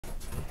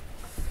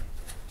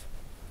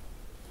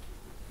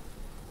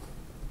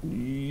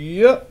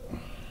Yep.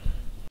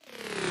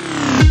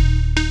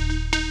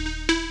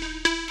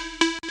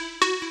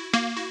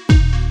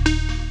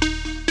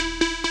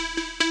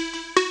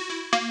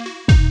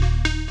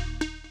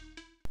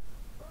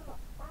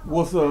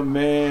 What's up,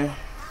 man?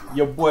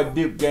 Your boy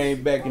Dip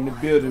Game back in the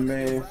building,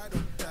 man.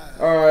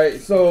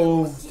 Alright,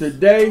 so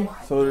today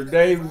we're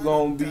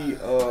gonna be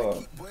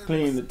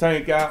cleaning the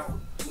tank out.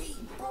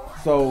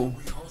 So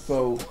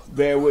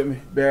bear with me.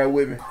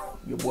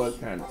 Your boy's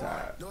kinda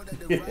tired.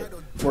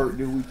 Work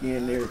this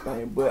weekend and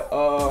everything. But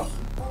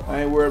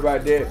I ain't worried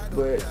about that.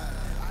 But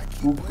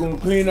we're gonna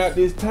clean out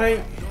this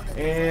tank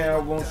and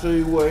I'm gonna show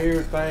you what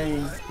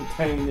everything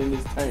contained in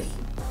this tank.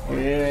 And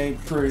it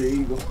ain't pretty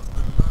either.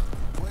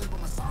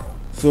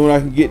 Soon I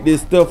can get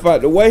this stuff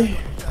out the way.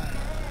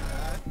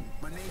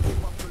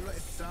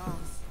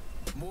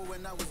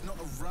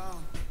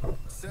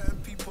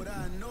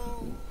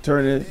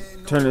 Turn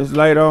this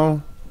light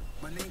on.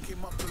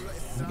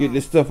 Get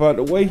this stuff out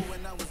the way.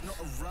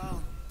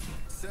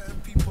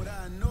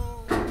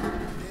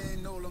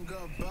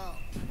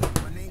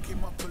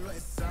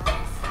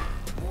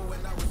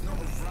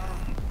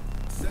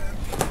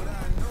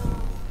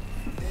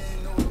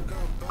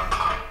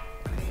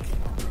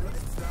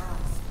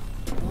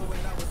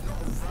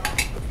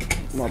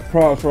 My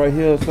props right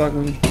here so I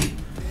can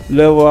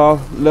level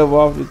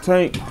off the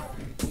tank.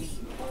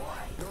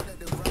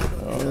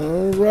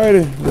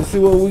 Alrighty, let's see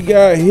what we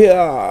got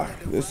here.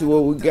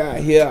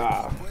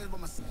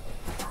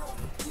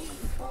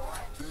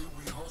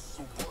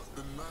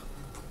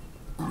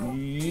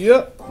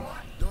 Yep.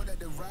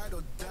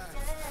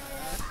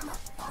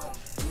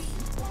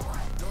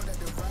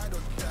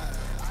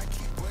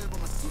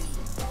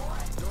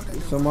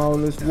 Get some of all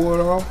this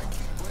water off.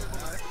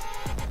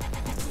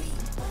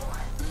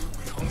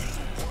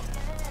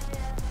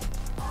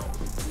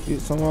 Get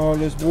some of all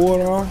this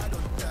water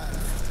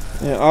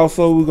off. And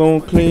also I'm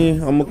gonna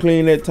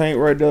clean that tank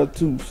right there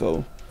too.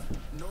 So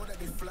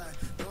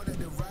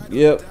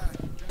yep,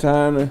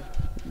 time to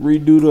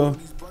redo the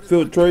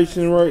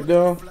filtration right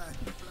there.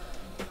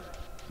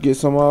 Get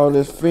some of all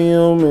this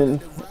film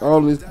and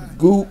all this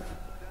goop,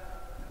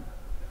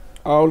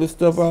 all this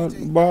stuff out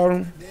the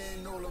bottom.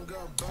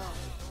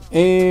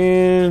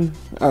 And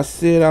I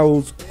said I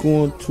was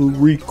going to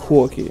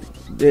recork it.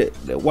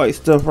 That white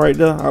stuff right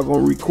there, I'm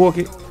gonna recork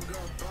it.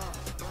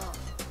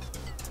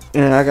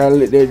 And I gotta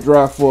let that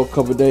dry for a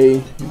couple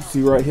days. You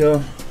see right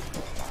here,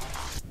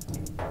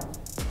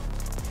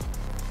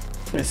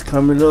 it's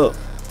coming up.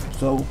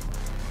 So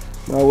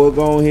I will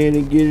go ahead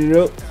and get it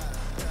up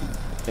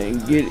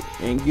and get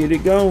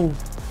it going.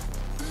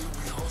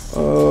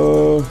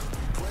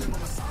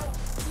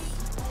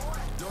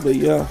 But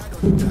yeah.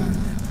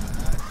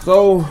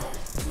 So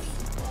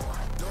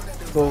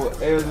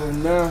as of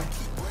now,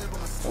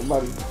 I'm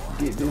about to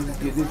get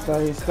this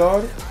thing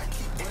started.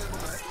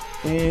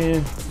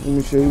 And let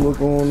me show you what's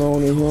going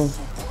on in here.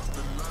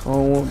 I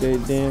don't want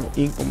that damn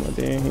ink on my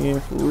damn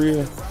hand for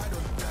real.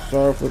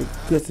 Sorry for the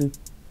cussing.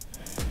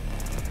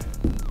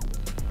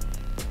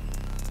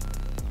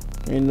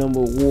 Ain't number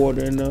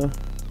water in there.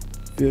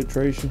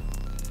 Filtration.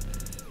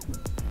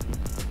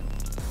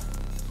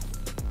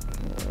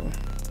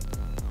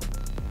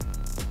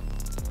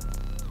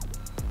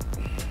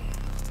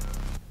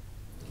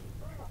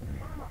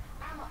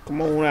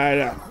 Come on out of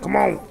there. Come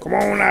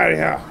on out of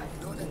here.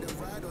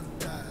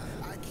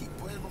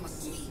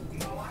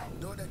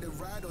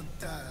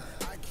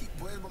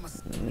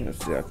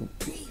 Let's see, I can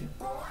pick it.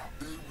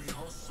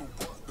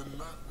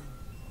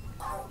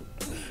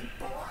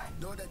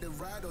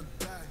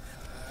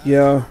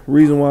 Yeah,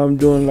 reason why I'm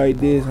doing like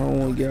this, I don't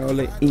want to get all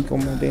that ink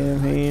on my damn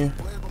hand,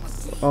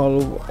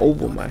 all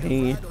over my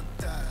hand.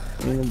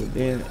 Ain't no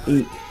damn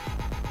ink.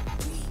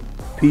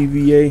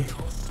 PVA.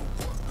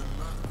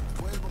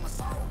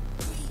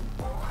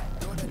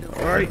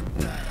 All right.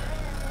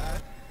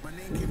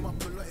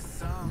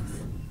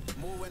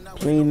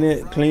 Clean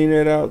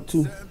that out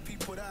too.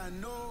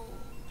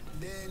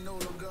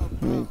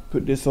 Let me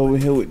put this over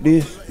here with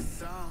this.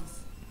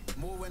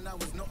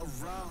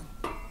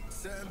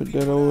 Put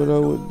that over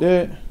there with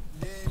that.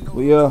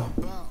 But yeah,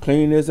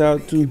 clean this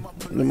out too.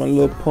 Then my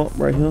little pump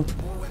right here.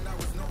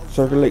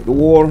 Circulate the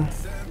water.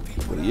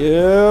 But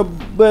yeah,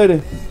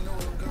 buddy.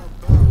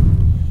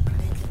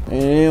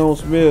 And it don't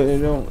smell. It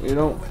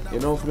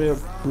don't smell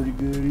pretty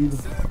good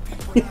either.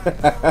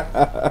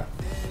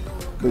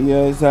 But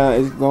yeah, it's how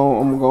it's going.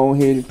 I'm gonna go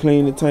ahead and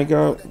clean the tank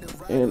out,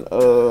 and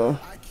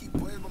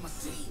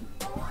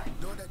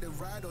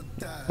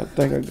I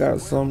think I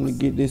got something to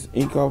get this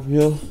ink off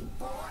here.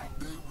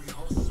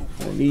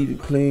 I need to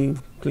clean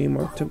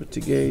my temperature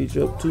gauge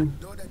up too,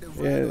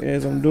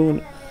 as I'm doing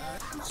it.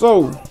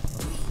 So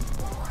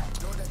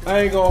I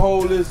ain't gonna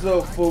hold this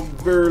up for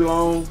very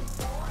long.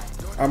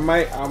 I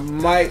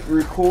might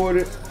record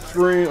it,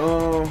 put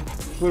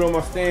on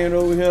my stand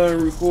over here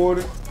and record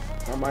it.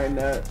 I might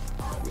not.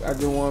 I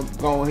just want to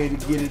go ahead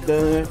and get it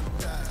done,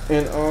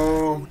 and I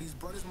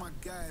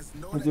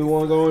just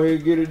want to go ahead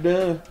and get it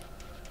done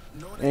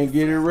and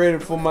get it ready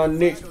for my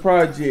next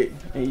project.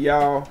 And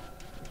y'all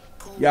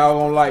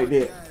gonna like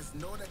that.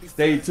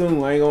 stay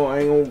tuned.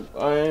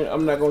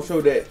 I'm not gonna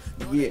show that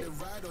yet.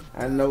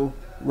 I know,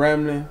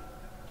 rambling,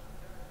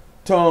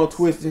 tongue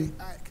twisting,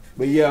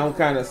 but yeah, I'm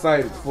kind of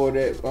excited for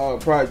that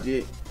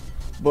project.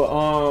 But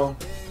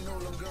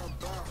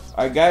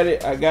I got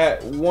it. I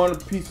got one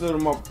piece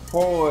of my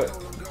part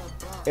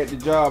at the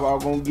job. I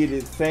was gonna get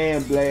it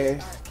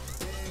sandblast,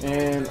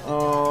 and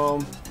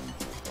I'm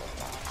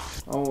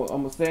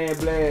gonna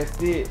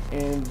sandblast it,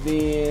 and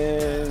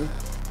then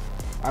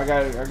I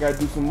gotta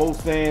do some more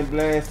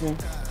sandblasting.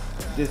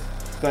 Just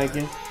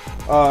thinking.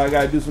 I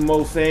gotta do some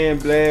more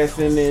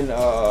sandblasting, and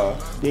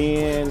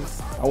then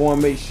I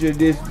want to make sure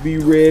this be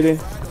ready.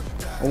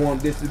 I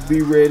want this to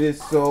be ready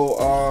so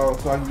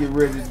I can get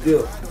ready to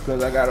dip,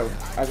 because I got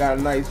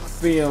a nice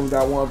film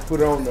that I want to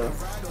put on there.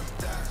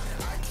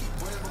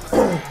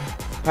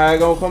 How it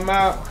gonna come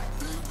out,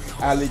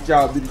 I'll let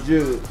y'all be the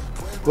judge.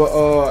 But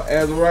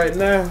as of right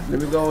now, let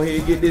me go ahead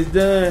and get this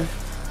done.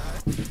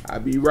 I'll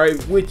be right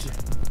with you.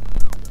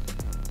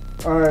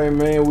 Alright,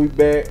 man, we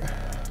back.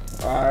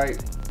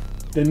 Alright,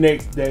 the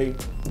next day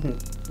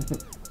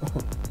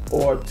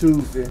or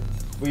Tuesday.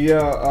 But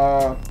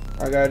yeah,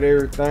 I got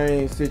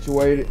everything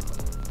situated.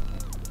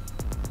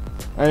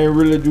 I ain't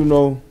really do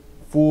no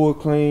full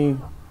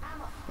clean,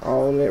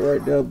 all that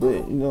right there,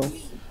 but you know,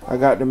 I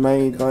got the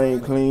main thing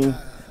clean.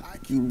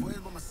 You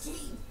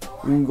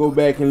can go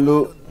back and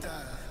look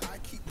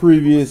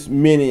previous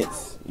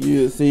minutes.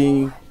 You'll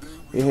see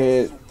it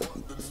had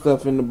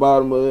stuff in the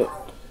bottom of it.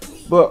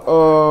 But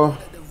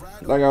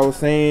like I was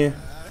saying,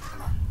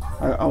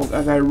 I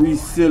gotta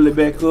reseal it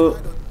back up.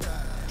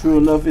 True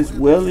enough, it's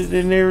welded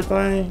and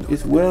everything.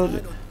 It's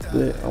welded,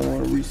 but I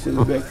want to reseal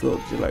it back up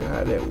just like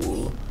how that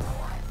was.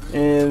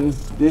 And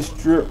this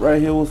strip right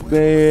here was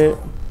bad.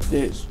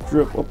 That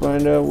strip up on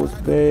there was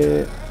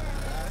bad.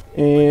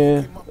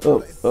 And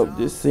up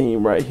this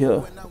seam right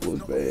here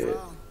was bad.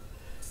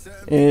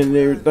 And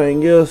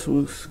everything else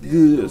was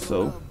good.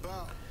 So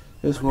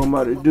that's what I'm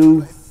about to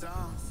do.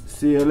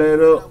 Seal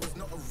that up.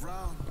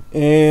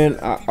 And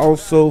I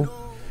also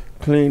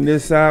clean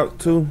this out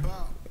too.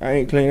 I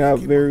ain't cleaned out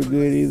very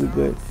good either,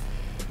 but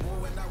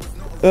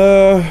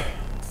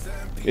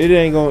it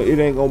ain't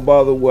gonna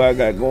bother what I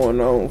got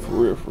going on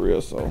for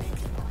real.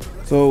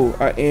 So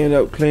I end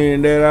up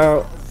cleaning that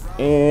out,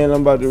 and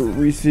I'm about to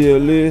reseal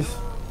this,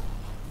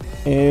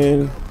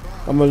 and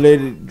I'm gonna let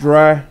it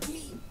dry,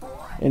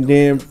 and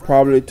then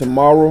probably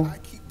tomorrow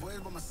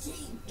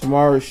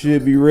it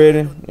should be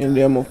ready, and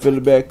then I'm gonna fill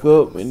it back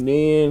up, and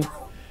then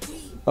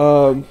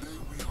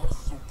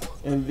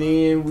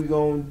we're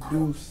gonna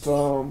do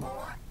some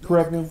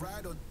prepping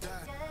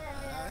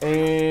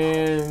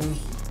and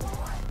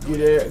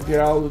get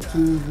all the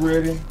tools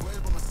ready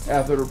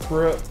after the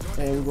prep,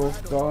 and we're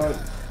gonna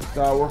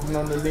start working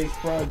on the next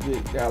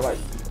project that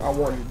I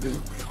want to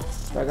do.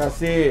 Like I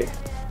said,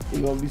 it's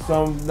gonna be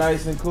something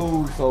nice and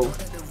cool, so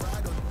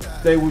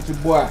stay with your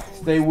boy,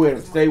 stay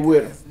with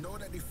him.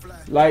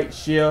 Like,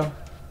 share,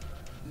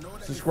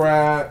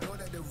 subscribe,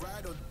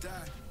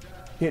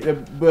 hit the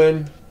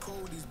button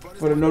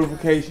for the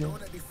notification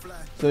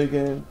so you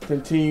can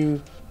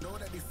continue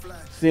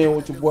seeing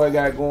what your boy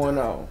got going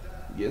on.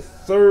 Yes,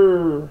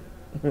 sir.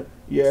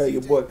 Yeah,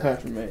 your boy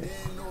Countryman.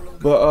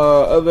 But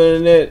other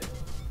than that,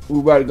 we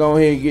about to go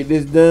ahead and get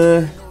this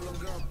done,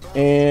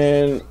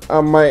 and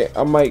I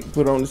might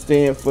put on the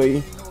stand for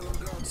you,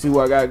 see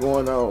what I got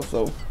going on.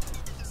 So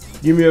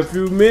give me a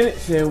few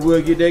minutes and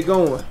we'll get that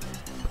going.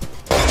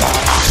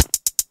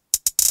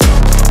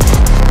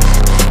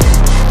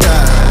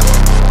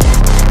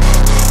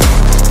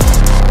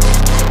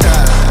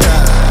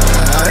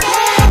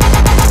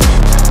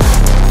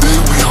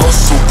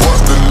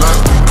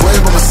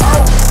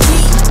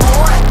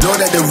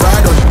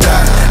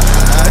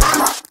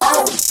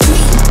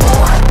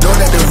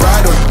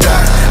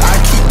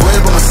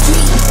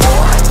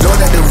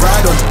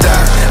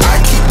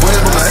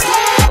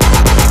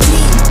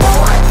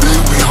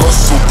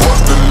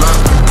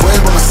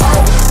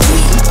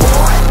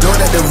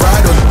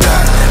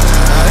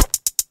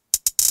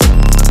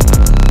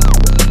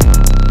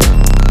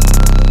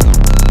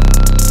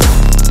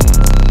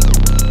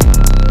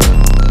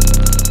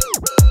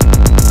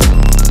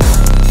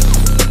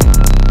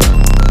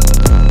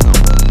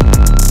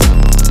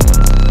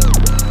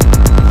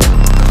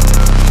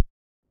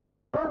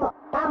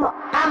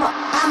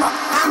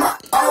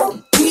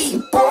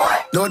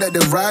 Know that they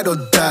ride or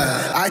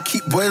die. I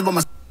keep boys by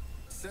my.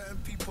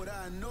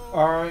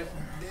 Alright.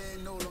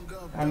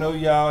 I know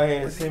y'all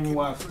had seen me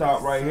when I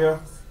stopped right here.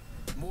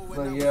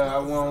 But yeah, I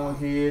went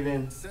ahead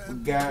and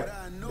forgot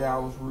that I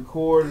was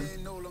recording.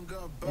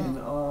 And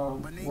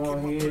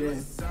went ahead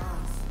and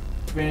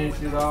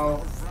finished it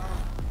off.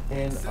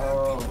 And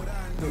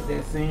hit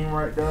that scene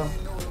right there.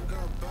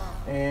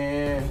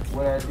 And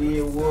what I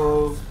did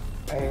was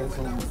I had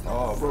some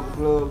rubber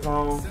gloves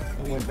on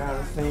and went down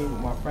the seam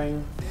with my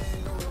finger.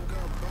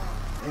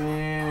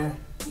 And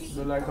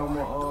look like I'm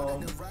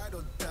gonna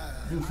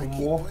do some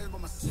more.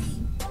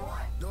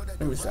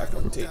 Let me see if I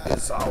can take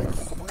this off.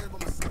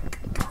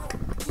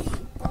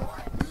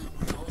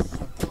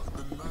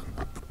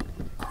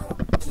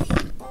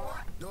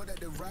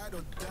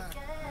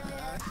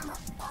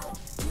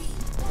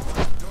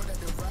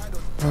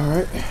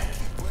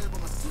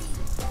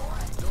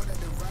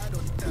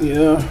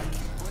 Yeah,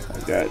 I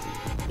got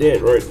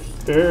that right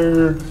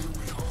there,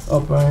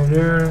 up right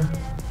there,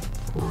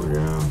 over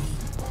there,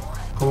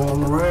 come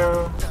on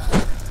around.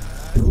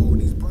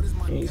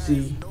 And you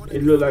see,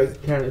 it look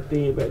like kind of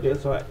thin back there,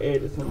 so I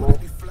added some more.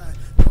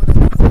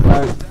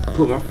 I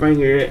put my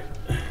finger at.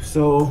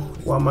 So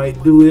what I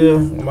might do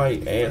is I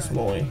might add some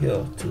more in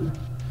here too,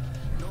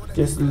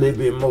 just a little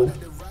bit more.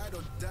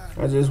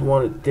 I just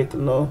want it thick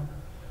enough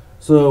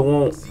so it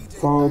won't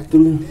fall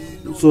through,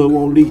 so it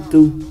won't leak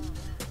through.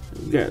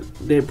 Got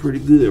that pretty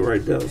good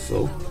right there.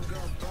 So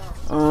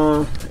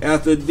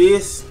after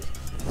this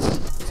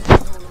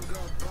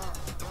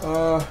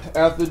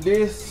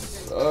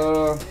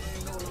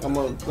I'm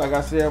gonna, like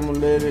I said, I'm gonna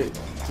let it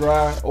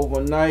dry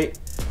overnight,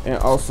 and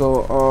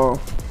also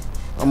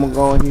I'm gonna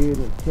go ahead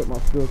and cut my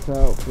filter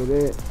out for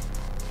that.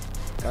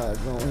 Go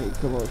ahead and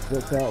cut my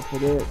filter out for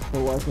that,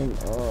 so I can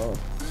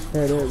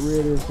have that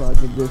ready, so I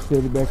can just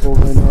set it back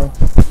over in there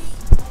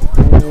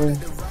and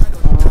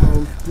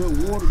put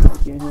water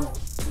back in here,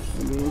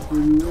 and then it's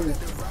really ready.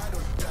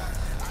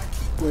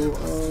 So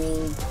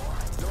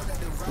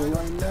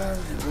right now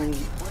I'm gonna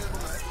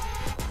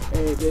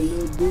add that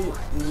little bit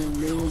and then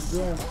let it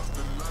dry.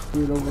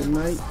 Get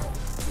overnight.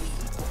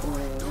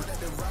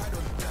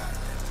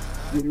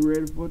 Get it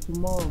ready for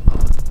tomorrow.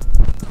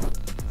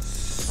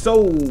 So,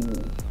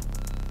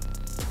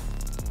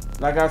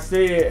 like I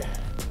said,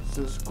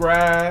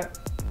 subscribe,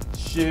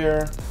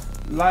 share,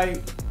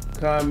 like,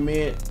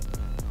 comment,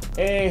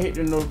 and hit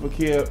the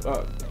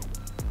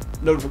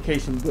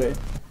notification button.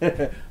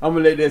 I'm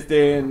gonna let that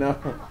stay in now.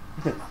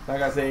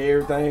 Like I said,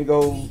 everything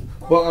goes.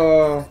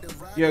 But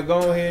yeah,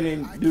 go ahead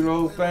and do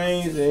those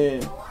things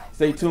and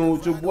stay tuned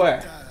with your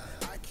boy.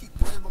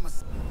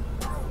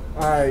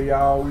 Alright,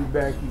 y'all, we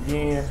back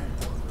again.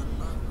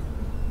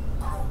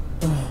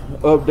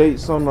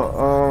 Updates on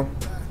the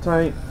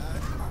tank.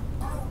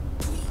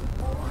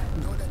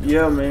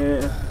 Yeah,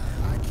 man.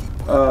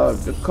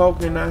 The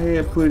caulking I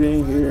had put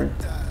in here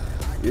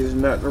is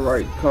not the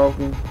right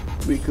caulking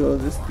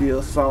because it's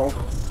still soft.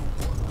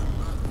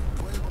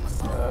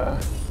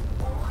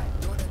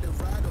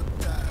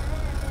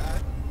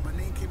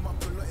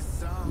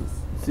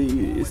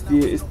 See, it's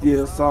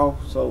still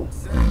soft, so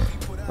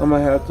I'm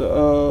gonna have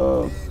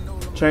to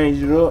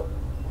change it up.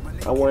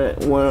 I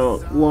went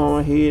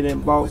ahead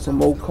and bought some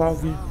more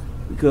caulking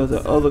because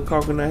the other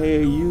caulking I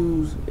had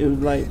used, it was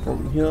like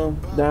from here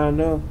down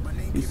there.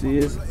 You see,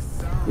 it's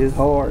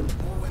hard.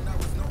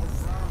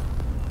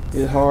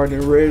 It's hard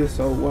and ready.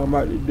 So what I'm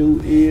about to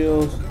do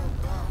is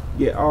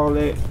get all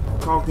that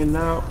caulking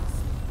out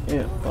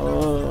and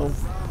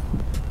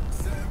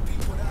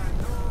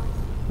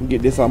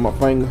get this on my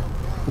finger.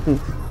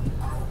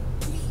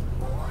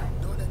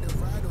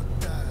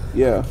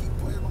 Yeah,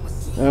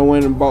 and I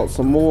went and bought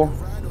some more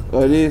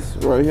of this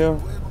right here.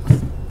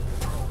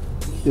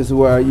 This is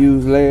what I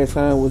used last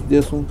time, was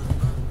this one,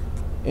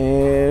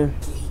 and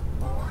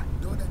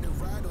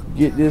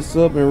get this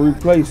up and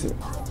replace it,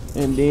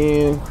 and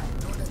then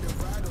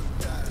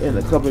in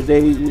a couple of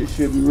days it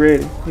should be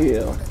ready.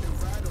 Yeah,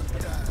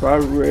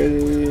 probably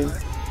ready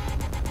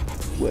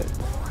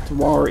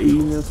tomorrow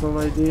evening or something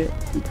like that,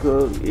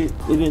 because it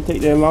didn't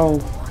take that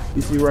long.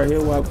 You see right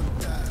here,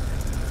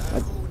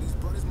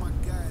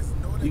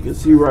 you can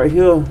see right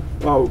here,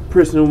 I was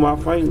pressing with my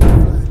finger.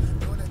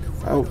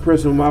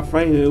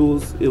 It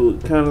was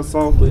kind of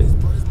soft, but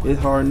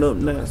it's hardened up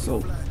now.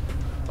 So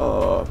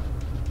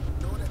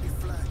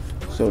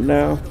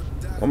now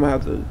I'm gonna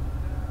have to,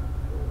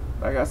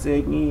 like I said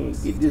again,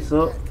 get this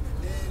up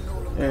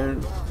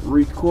and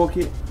recork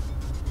it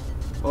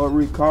or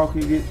recaulk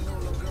it,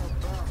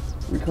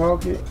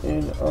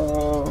 and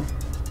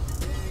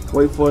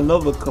wait for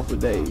another couple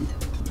days.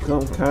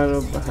 I'm kind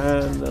of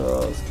behind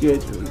the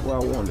schedule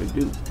what I want to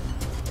do,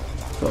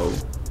 so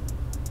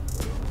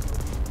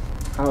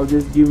I'll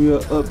just give you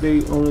an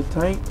update on the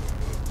tank,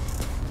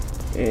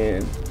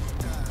 and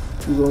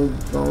we're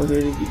gonna go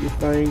ahead and get this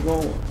thing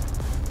going,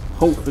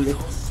 hopefully,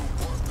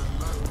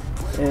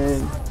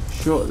 and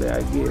shortly,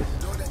 I guess.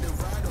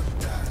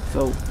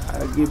 So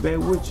I'll get back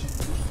with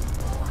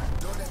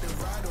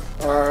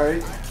you.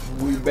 Alright,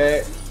 we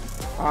back.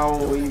 I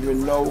don't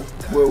even know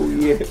where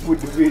we at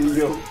with the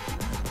video,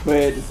 but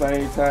at the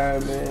same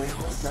time, man, I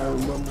can't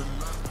remember.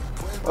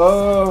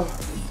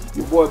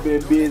 Your boy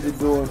been busy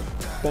doing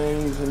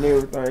things and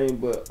everything,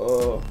 but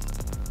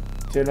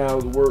 10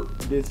 hours of work,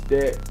 this,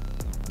 that.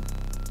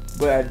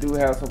 But I do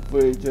have some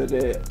footage of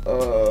that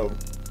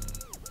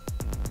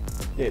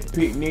that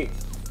picnic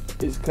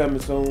is coming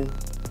soon.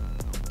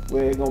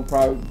 Well, it's gonna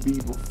probably be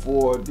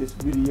before this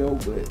video,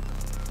 but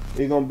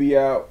it's gonna be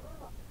out.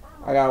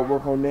 I gotta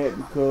work on that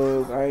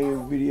because I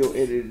ain't video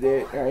edited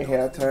that. I ain't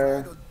have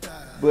time.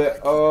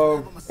 But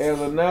as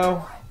of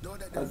now,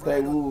 I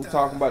think we were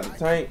talking about the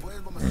tank.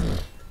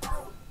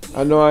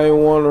 I know I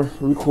didn't want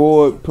to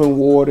record putting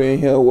water in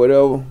here or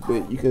whatever,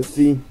 but you can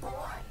see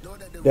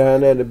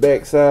down at the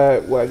back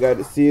side where I got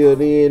it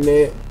sealed in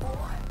at.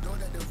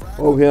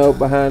 Over here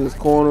behind this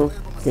corner,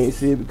 can't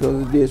see it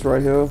because of this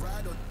right here.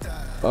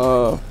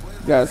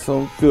 Got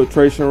some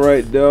filtration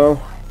right there,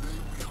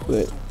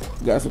 but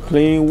Got some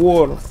clean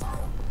water.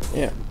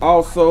 And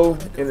also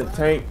in the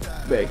tank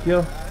back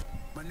here,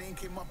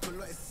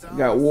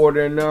 got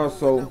water in there,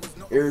 so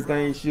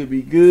everything should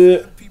be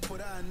good.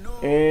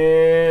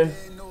 And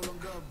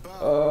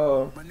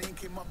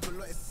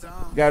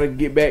gotta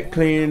get back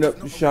cleaning up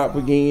the shop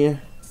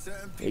again.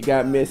 It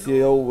got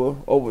messy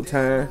over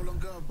time.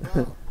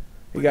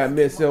 It got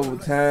messy over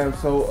time,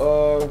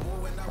 so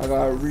I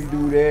gotta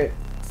redo that.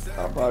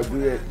 I'll probably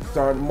do that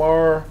starting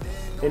tomorrow.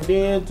 And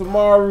then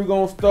tomorrow we're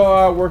gonna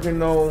start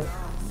working on the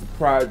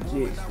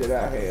projects that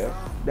I have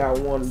that I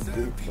want to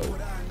do.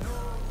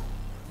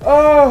 So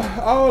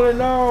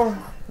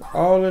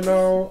all in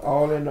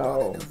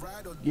all,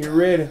 get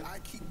ready.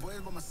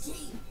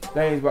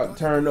 Things about to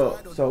turn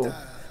up. So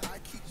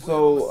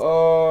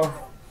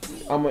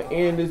I'm gonna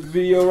end this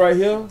video right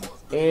here,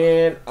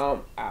 and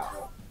I'm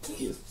out.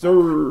 Yes,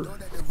 sir.